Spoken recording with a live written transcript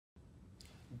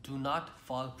do not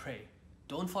fall prey.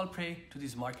 Don't fall prey to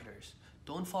these marketers.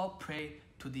 Don't fall prey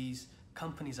to these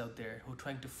companies out there who are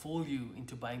trying to fool you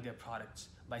into buying their products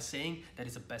by saying that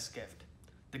it's the best gift.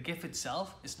 The gift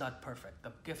itself is not perfect.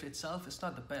 The gift itself is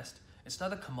not the best. It's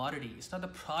not the commodity. It's not the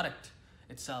product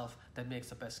itself that makes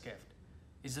the best gift.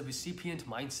 It's the recipient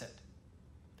mindset.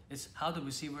 It's how the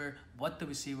receiver, what the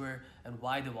receiver, and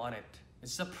why they want it.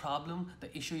 It's the problem,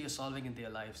 the issue you're solving in their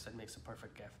lives that makes a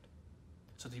perfect gift.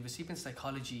 So the recipient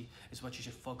psychology is what you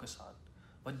should focus on.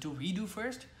 What do we do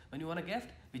first when you want a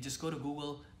gift? We just go to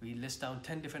Google, we list down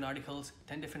 10 different articles,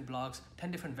 10 different blogs,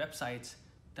 10 different websites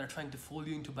that are trying to fool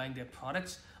you into buying their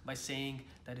products by saying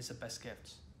that it's the best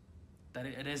gift, that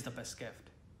it is the best gift.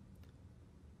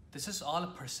 This is all a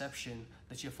perception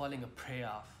that you're falling a prey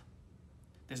of.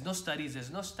 There's no studies,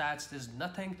 there's no stats, there's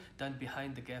nothing done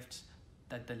behind the gifts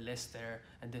that they list there,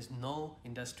 and there's no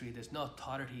industry, there's no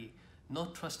authority, no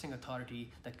trusting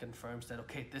authority that confirms that,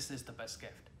 okay, this is the best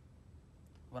gift.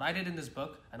 What I did in this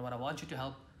book, and what I want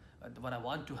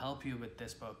to help you with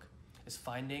this book, is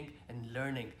finding and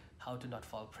learning how to not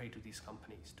fall prey to these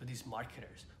companies, to these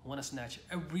marketers who want to snatch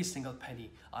every single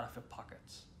penny out of your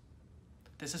pockets.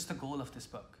 This is the goal of this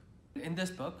book. In this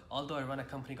book, although I run a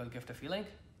company called GiftAFeeling,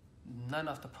 none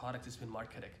of the product is being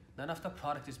marketed. None of the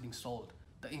product is being sold.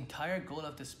 The entire goal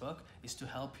of this book is to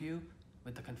help you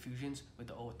with the confusions, with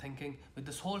the overthinking, with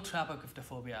this whole trap of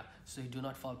giftophobia, so you do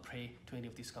not fall prey to any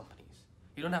of these companies.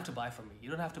 You don't have to buy from me. You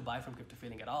don't have to buy from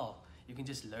GiftAFeeling at all. You can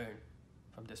just learn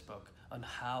from this book on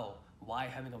why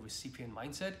having a recipient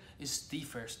mindset is the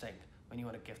first thing when you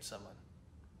want to gift someone.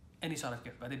 Any sort of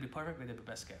gift, whether it be perfect, whether it be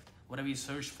best gift, whatever you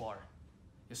search for,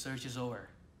 your search is over.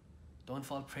 Don't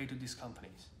fall prey to these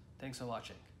companies. Thanks for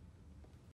watching.